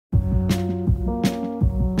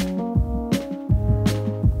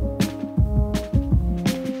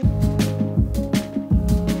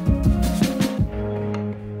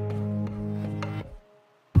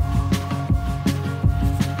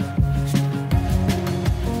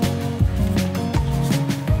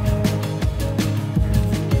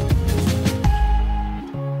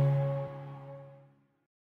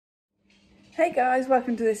Hey guys,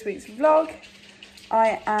 welcome to this week's vlog.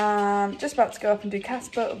 I am just about to go up and do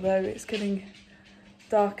Casper, although it's getting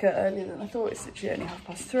darker earlier than I thought. It's literally only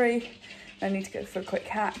 3:30. I need to go for a quick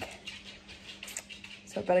hack,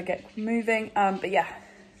 so I better get moving. But yeah,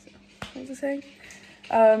 what was I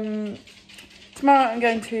saying? Tomorrow I'm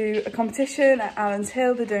going to a competition at Allen's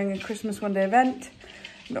Hill. They're doing a Christmas one-day event.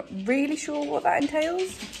 I'm not really sure what that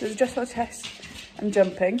entails. There's a dressage test and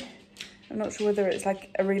jumping. I'm not sure whether it's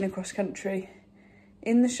like arena cross country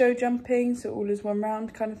in the show jumping, so all is one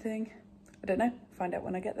round kind of thing. I don't know, find out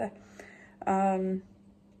when I get there.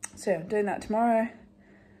 So I'm doing that tomorrow.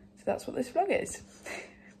 So that's what this vlog is.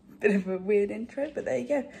 Bit of a weird intro, but there you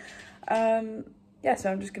go. Yeah, so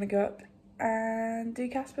I'm just gonna go up and do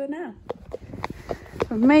Casper now.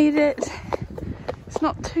 I've made it. It's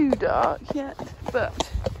not too dark yet, but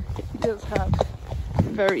it does have a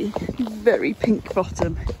very, very pink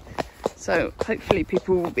bottom. So hopefully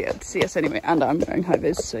people will be able to see us anyway, and I'm wearing high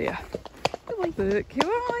vis, so yeah. Look who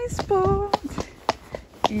I spot.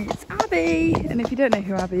 It's Abby, and if you don't know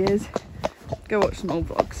who Abby is, go watch some old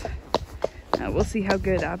vlogs. We'll see how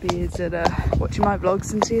good Abby is at watching my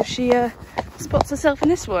vlogs and see if she spots herself in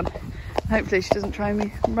this one. Hopefully she doesn't try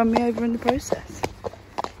and run me over in the process.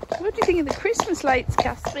 What do you think of the Christmas lights,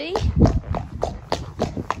 Casper? Hey?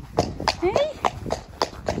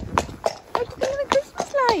 What do you think of the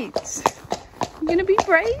Christmas lights? You gonna be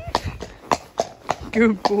brave?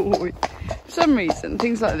 Good boy. For some reason,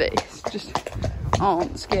 things like this just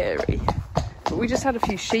aren't scary. But we just had a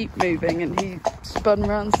few sheep moving and he spun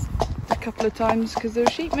around a couple of times because there were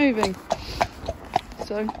sheep moving.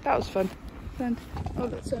 So that was fun. And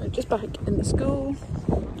so just back in the school,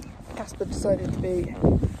 Casper decided to be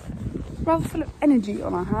rather full of energy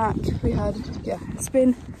on our hack. We had a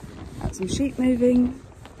spin, had some sheep moving,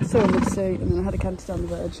 saw him missing, and then I had a canter down the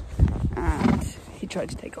verge and he tried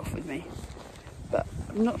to take off with me. But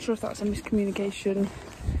I'm not sure if that's a miscommunication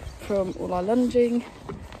from all our lunging,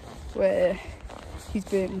 where he's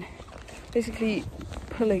been basically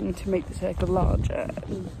pulling to make the circle larger,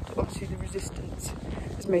 and obviously the resistance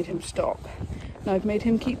has made him stop. Now I've made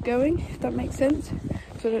him keep going, if that makes sense.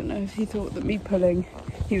 So I don't know if he thought that me pulling,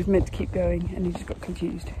 he was meant to keep going and he just got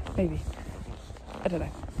confused. Maybe. I don't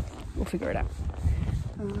know. We'll figure it out.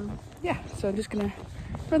 Yeah, so I'm just gonna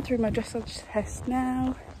run through my dressage test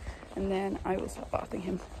now and then I will start bathing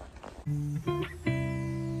him.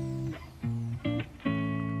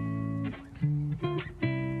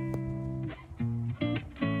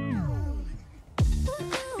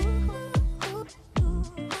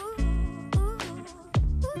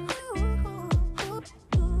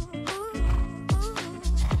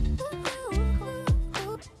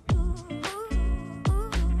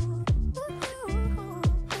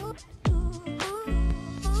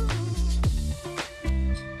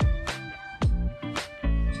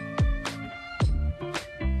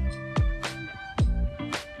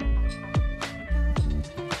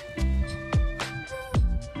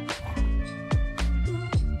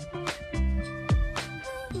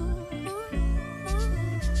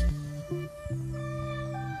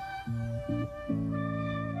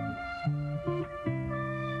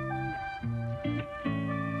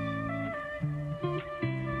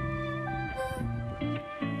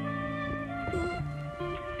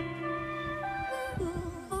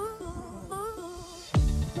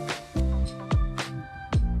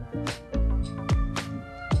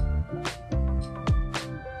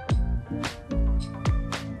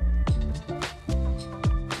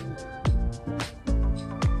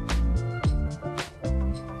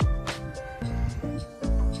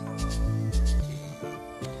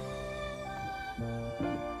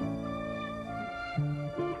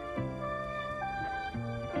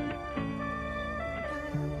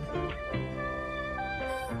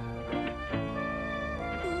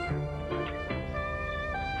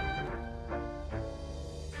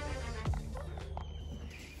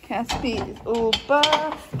 Casper is all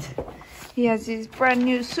buffed. He has his brand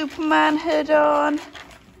new Superman hood on.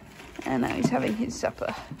 And now he's having his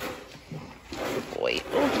supper. Good boy,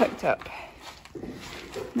 all tucked up.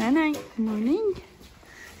 Night, morning.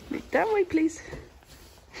 Look that way, please.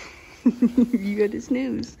 You got to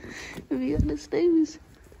snooze. You got to snooze.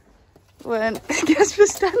 When Casper,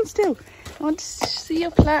 stand still. I want to see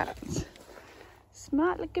your plats.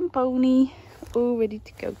 Smart looking pony. All ready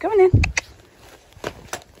to go. Come on in.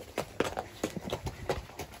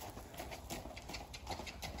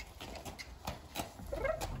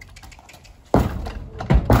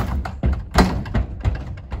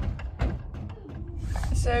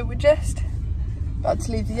 So we're just about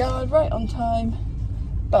to leave the yard right on time,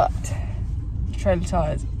 but the trailer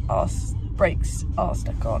tyres brakes are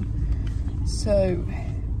stuck on. So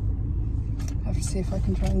I have to see if I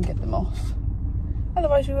can try and get them off.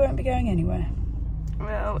 Otherwise we won't be going anywhere.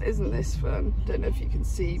 Well, isn't this fun? Don't know if you can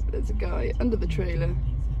see, but there's a guy under the trailer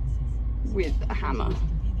with a hammer.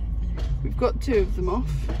 We've got 2 of them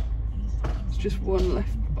off. There's just 1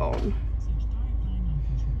 left on.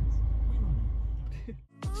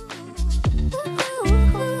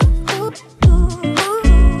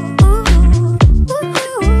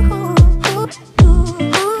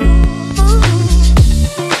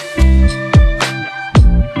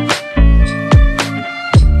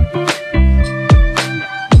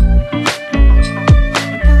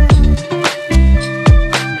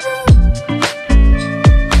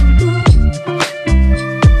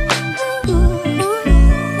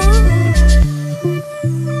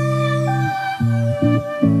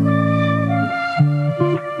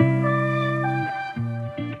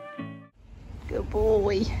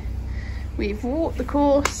 We've walked the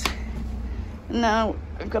course and now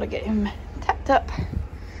I've got to get him tapped up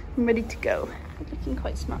and ready to go. Looking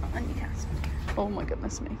quite smart, aren't you, Casper? Oh my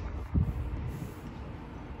goodness me.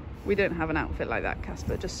 We don't have an outfit like that,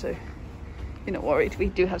 Casper, just so you're not worried. We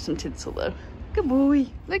do have some tinsel though. Good boy.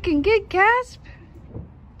 Looking good, Casper.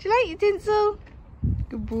 Do you like your tinsel?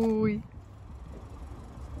 Good boy.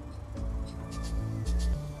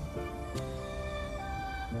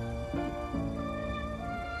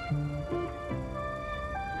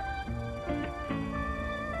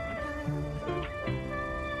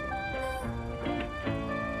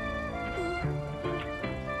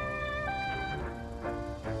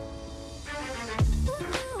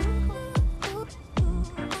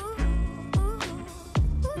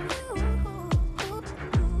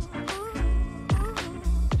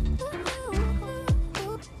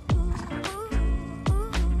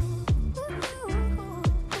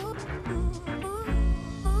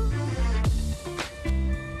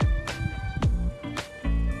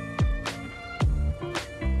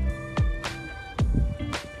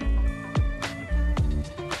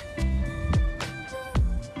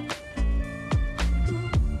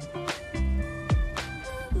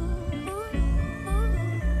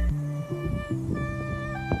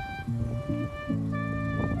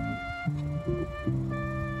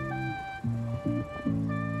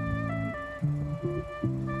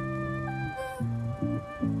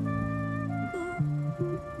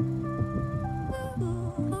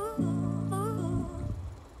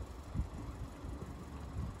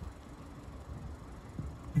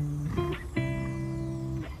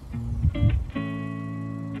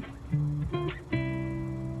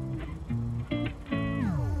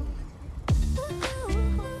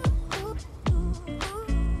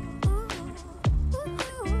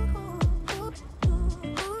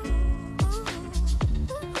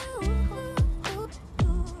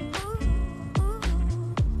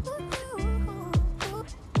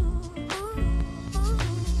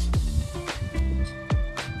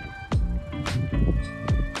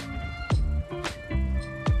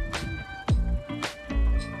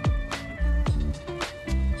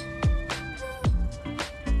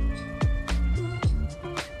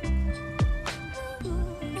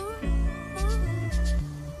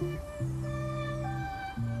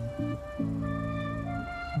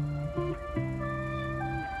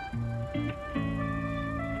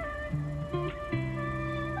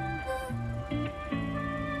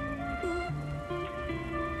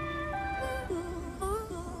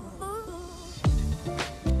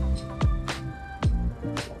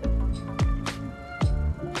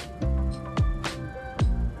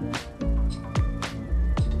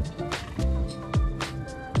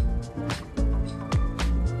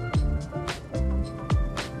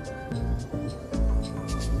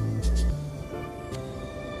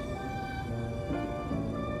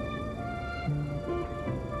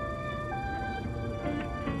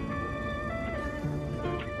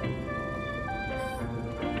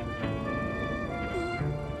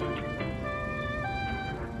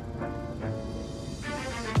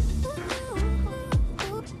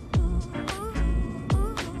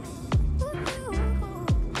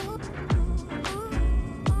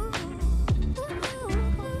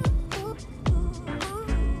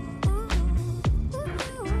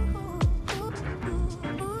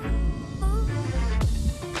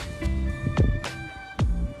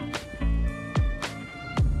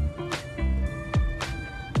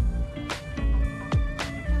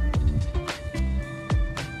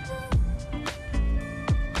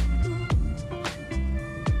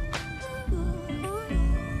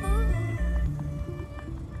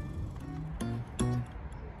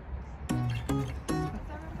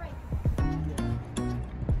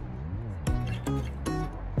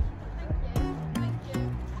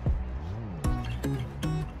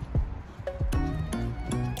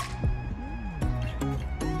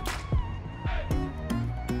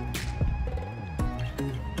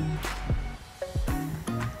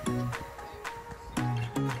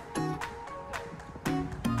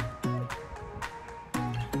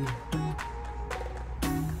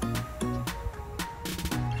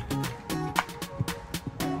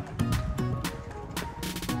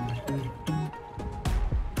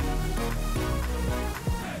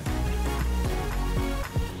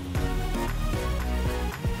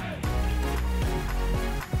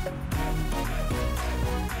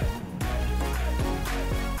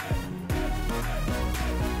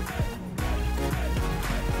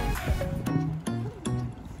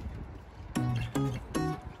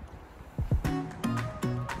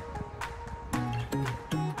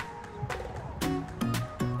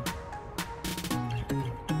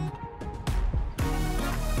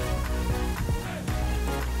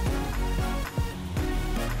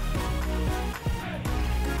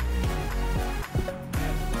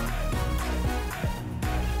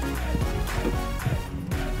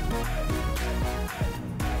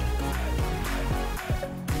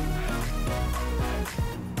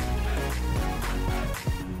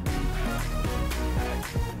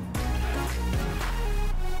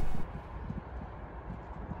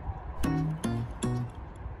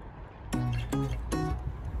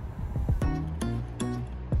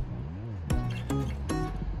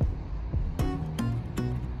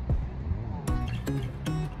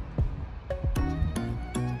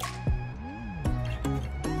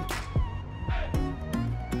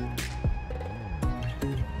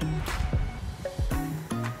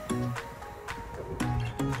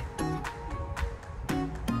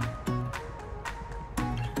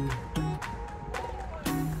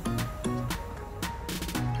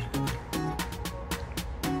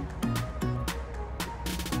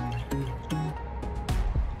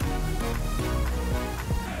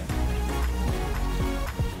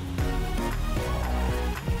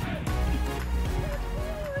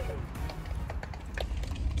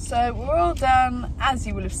 So we're all done. As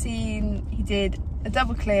you will have seen, he did a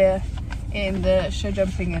double clear in the show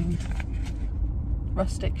jumping and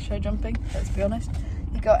rustic show jumping, let's be honest.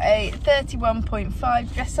 He got a 31.5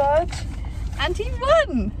 dressage and he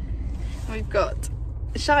won. We've got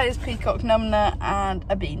Shire's peacock numner and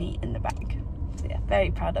a beanie in the bag. So yeah,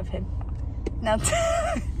 very proud of him. Now,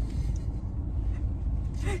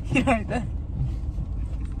 you're right there.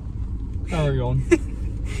 Carry on.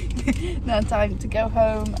 Now time to go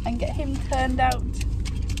home and get him turned out.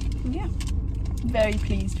 Yeah, very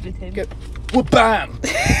pleased with him. Go. Wha-bam!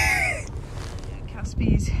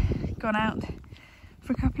 Caspy's gone out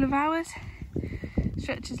for a couple of hours,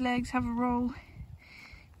 stretch his legs, have a roll.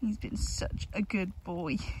 He's been such a good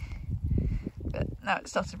boy. But now it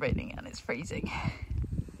started raining and it's freezing.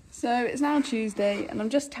 So it's now Tuesday and I'm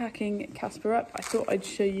just tacking Casper up. I thought I'd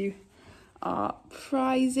show you our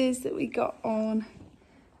prizes that we got on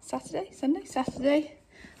Saturday.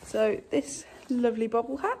 So this lovely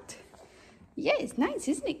bobble hat. Yeah, it's nice,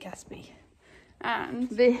 isn't it, Caspy? And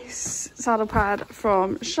this saddle pad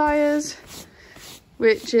from Shire's,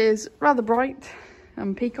 which is rather bright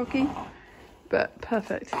and peacocky, but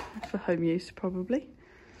perfect for home use probably.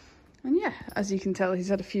 And yeah, as you can tell, he's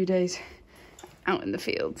had a few days out in the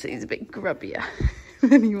field, so he's a bit grubbier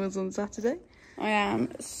than he was on Saturday. I am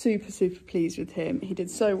super pleased with him. He did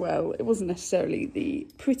so well. It wasn't necessarily the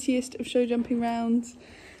prettiest of show jumping rounds,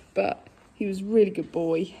 but he was a really good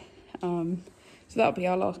boy. So that'll be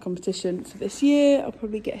our last competition for this year. I'll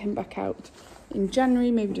probably get him back out in January,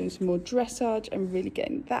 maybe doing some more dressage and really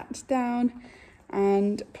getting that down.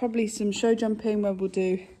 And probably some show jumping where we'll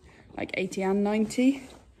do like 80 and 90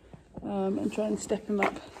 and try and step him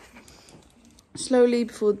up slowly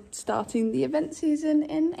before starting the event season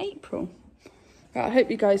in April. But I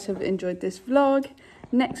hope you guys have enjoyed this vlog.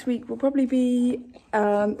 Next week will probably be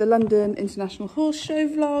the London International Horse Show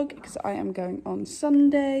vlog because I am going on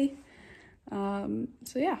Sunday. So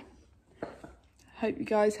yeah, hope you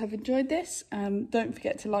guys have enjoyed this. Don't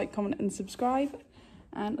forget to like, comment and subscribe,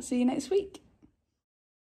 and I'll see you next week.